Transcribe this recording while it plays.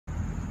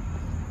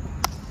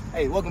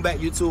Hey, welcome back,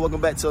 YouTube.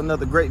 Welcome back to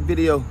another great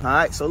video. All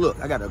right, so look,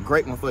 I got a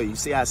great one for you.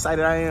 See how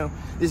excited I am?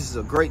 This is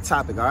a great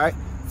topic, all right?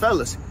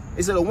 Fellas,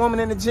 is it a woman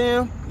in the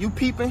gym you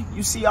peeping,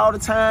 you see all the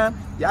time,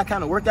 y'all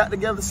kind of work out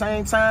together at the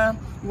same time,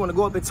 you want to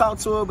go up and talk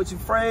to her, but you're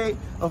afraid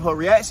of her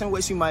reaction,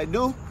 what she might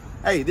do?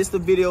 Hey, this is the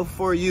video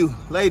for you.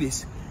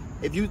 Ladies,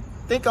 if you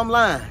think I'm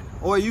lying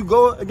or you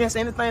go against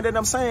anything that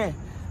I'm saying,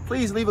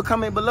 please leave a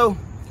comment below.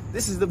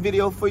 This is the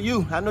video for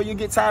you. I know you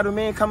get tired of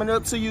men coming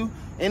up to you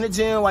in the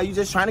gym while you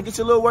just trying to get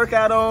your little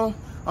workout on.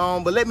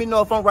 But let me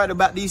know if I'm right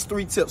about these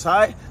 3 tips, all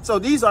right? So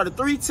these are the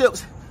 3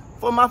 tips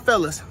for my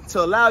fellas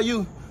to allow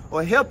you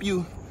or help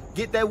you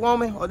get that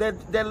woman or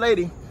that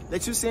lady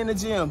that you see in the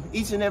gym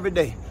each and every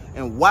day,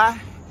 and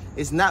why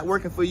it's not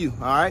working for you,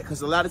 all right?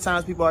 Because a lot of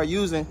times people are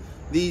using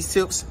these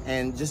tips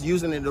and just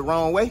using it the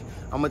wrong way.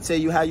 I'm gonna tell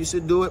you how you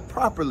should do it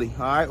properly,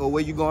 all right? Or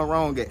where you're going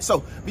wrong at.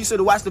 So be sure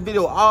to watch the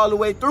video all the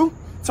way through.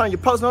 Turn your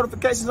post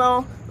notifications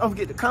on. Don't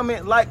forget to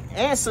comment, like,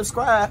 and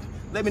subscribe.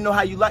 Let me know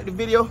how you like the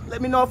video.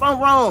 Let me know if I'm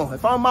wrong,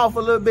 if I'm off a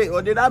little bit,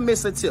 or did I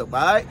miss a tip,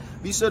 all right?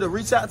 Be sure to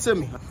reach out to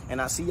me.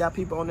 And I'll see y'all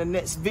people on the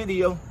next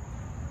video.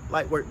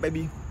 Light work,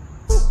 baby.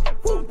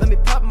 Let me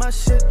pop my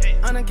shit.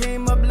 I done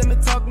came up, let me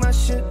talk my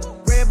shit.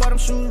 Red bottom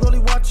shoes, rolly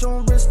watch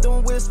on wrist.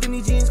 Don't wear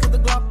skinny jeans cause the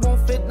Glock won't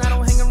fit. And I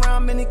don't hang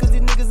around many cause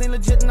these niggas ain't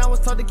legit. And I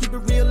was taught to keep it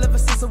real ever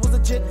since I was a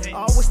jit. I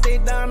always stay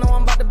down, know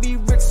I'm about to be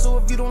rich. So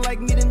if you don't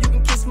like me, then you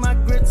can kiss my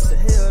grits. The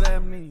hell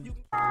that means.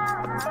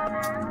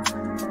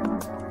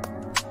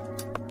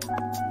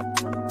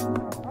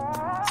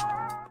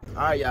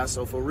 All right, y'all,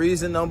 so for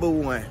reason number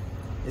 1,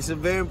 it's a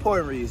very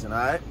important reason, all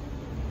right?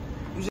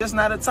 You're just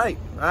not a type,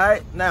 all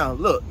right? Now,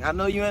 look, I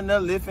know you in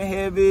there lifting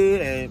heavy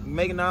and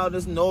making all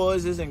this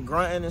noises and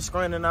grunting and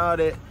scrunting and all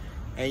that,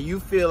 and you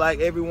feel like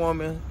every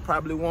woman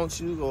probably wants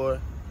you, or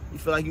you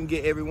feel like you can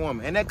get every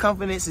woman. And that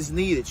confidence is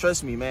needed,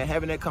 trust me, man.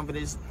 Having that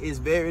confidence is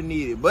very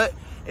needed, but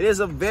it is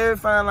a very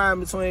fine line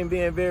between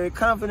being very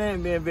confident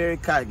and being very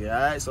cocky, all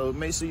right? So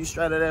make sure you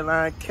straddle that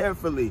line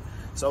carefully.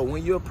 So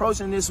when you're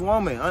approaching this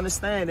woman,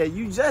 understand that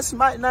you just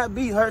might not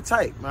be her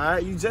type, all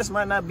right? You just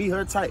might not be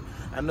her type.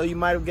 I know you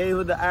might have gave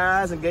her the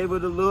eyes and gave her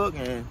the look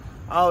and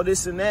all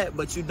this and that,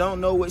 but you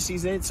don't know what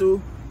she's into.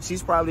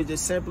 She's probably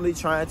just simply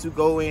trying to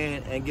go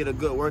in and get a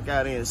good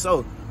workout in.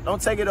 So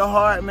don't take it to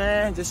heart,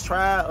 man. Just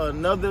try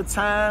another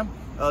time,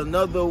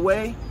 another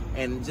way,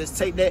 and just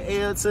take that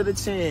L to the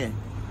chin.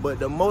 But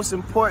the most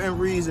important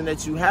reason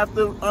that you have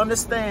to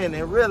understand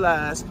and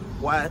realize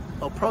why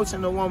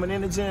approaching a woman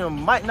in the gym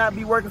might not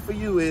be working for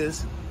you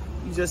is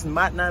you just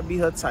might not be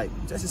her type.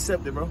 Just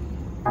accept it, bro.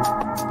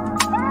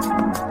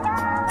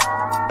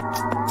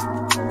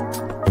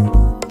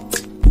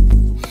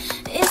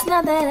 It's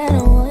not that I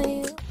don't want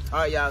you. All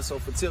right, y'all, so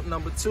for tip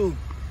number 2,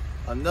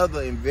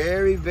 another and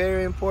very,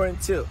 very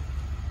important tip.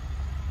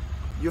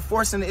 You're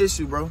forcing the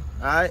issue, bro, all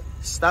right?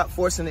 Stop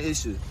forcing the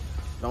issue.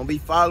 Don't be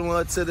following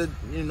her to the,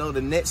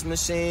 the next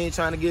machine,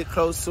 trying to get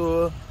close to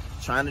her,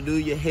 trying to do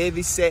your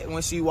heavy set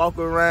when she walk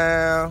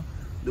around,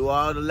 do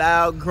all the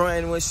loud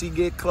grunting when she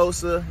get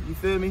closer, you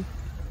feel me?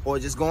 Or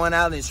just going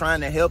out and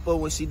trying to help her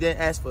when she didn't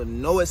ask for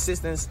no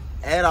assistance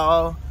at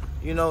all.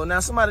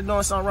 Now somebody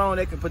doing something wrong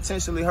that could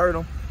potentially hurt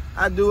them.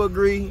 I do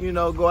agree,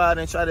 go out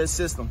and try to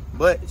assist them,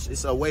 but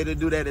it's a way to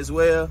do that as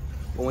well.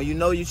 But when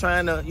you're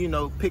trying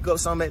to, pick up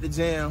something at the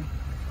gym,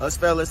 us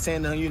fellas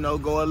tend to,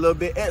 go a little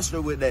bit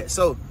extra with that.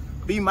 So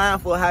be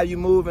mindful of how you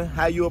moving,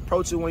 how you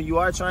approach it when you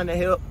are trying to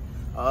help,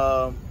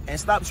 and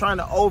stop trying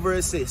to over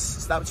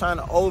assist. Stop trying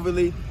to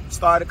overly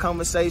start a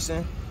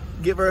conversation.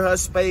 Give her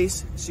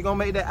space. She gonna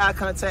make that eye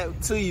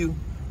contact to you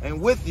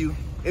and with you.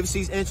 If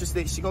she's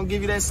interested, she gonna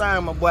give you that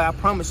sign, my boy. I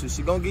promise you,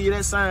 she gonna give you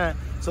that sign.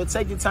 So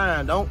take your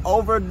time. Don't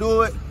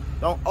overdo it.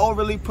 Don't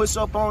overly push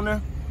up on her.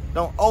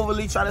 Don't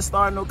overly try to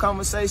start no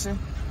conversation.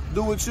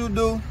 Do what you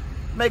do.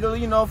 Make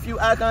a few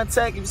eye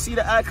contact. If you see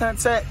the eye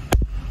contact,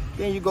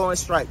 then you go and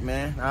strike,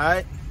 man, all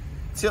right?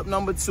 Tip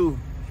number 2,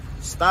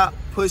 stop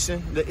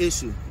pushing the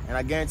issue, and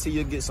I guarantee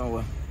you'll get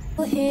somewhere.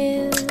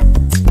 Here.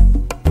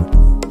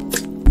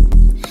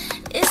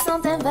 It's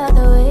something about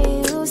the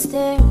way you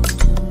stare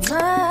into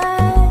my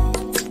eyes.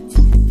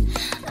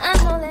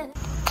 I know that.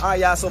 All right,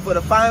 y'all, so for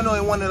the final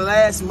and one of the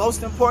last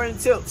most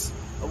important tips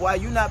of why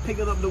you're not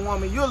picking up the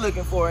woman you're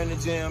looking for in the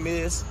gym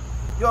is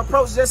your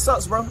approach just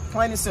sucks, bro.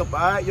 Plain and simple,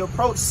 all right? Your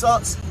approach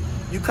sucks.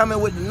 You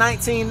coming with the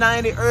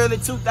 1990, early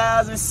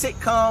 2000s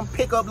sitcom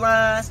pickup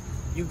lines.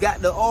 You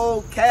got the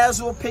old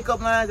casual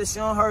pickup lines that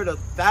you done heard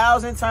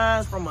 1,000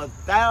 times from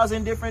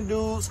 1,000 different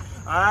dudes.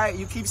 All right,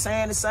 you keep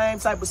saying the same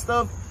type of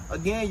stuff.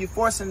 Again, you're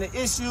forcing the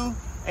issue,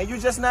 and you're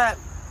just not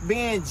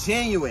being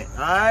genuine.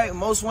 All right,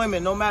 most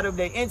women, no matter if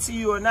they're into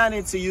you or not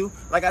into you,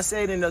 like I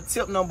said in the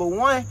tip number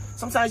 1,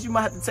 sometimes you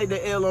might have to take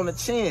the L on the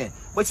chin,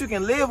 but you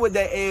can live with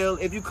that L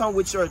if you come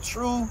with your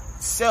true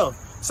self.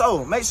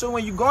 So make sure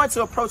when you're going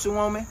to approach a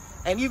woman,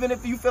 and even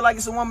if you feel like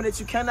it's a woman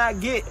that you cannot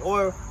get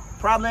or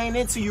probably ain't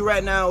into you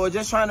right now or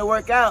just trying to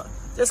work out,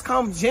 just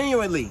come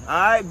genuinely, all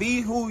right?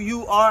 Be who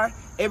you are.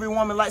 Every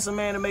woman likes a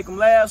man to make them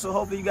laugh, so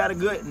hopefully you got a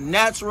good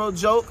natural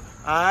joke,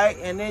 all right?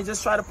 And then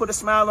just try to put a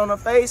smile on her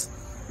face.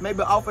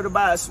 maybe offer to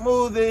buy a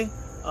smoothie,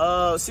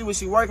 see what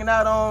she working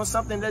out on,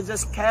 something that's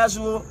just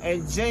casual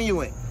and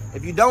genuine.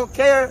 If you don't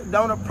care,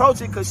 don't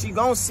approach it, because she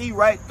gonna see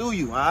right through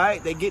you, all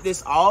right? They get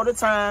this all the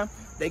time.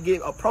 They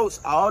get approached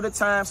all the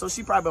time, so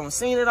she probably done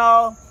seen it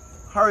all,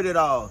 heard it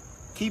all.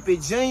 Keep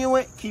it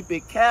genuine, keep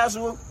it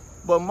casual,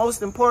 but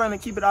most importantly,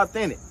 keep it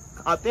authentic.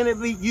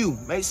 Authentically you.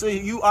 Make sure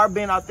you are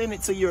being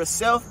authentic to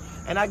yourself,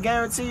 and I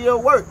guarantee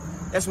you'll work.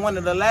 That's one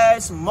of the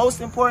last most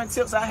important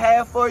tips I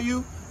have for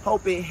you.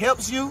 Hope it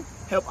helps you.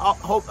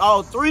 Hope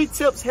all 3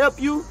 tips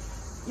help you,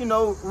 you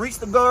know, reach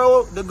the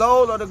goal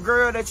or the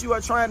girl that you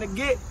are trying to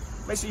get.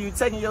 Make sure you're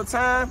taking your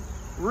time.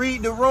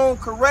 Read the room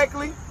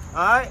correctly.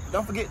 All right.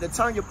 Don't forget to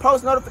turn your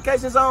post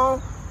notifications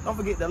on. Don't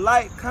forget to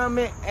like,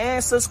 comment,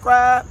 and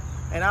subscribe.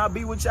 And I'll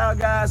be with y'all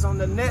guys on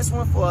the next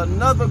one for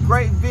another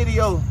great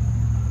video.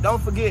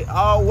 Don't forget,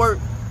 all work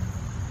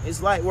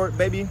is light work,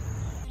 baby.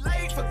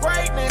 Late for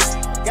greatness,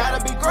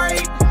 gotta be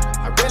great.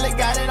 I really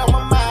got it on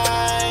my mind.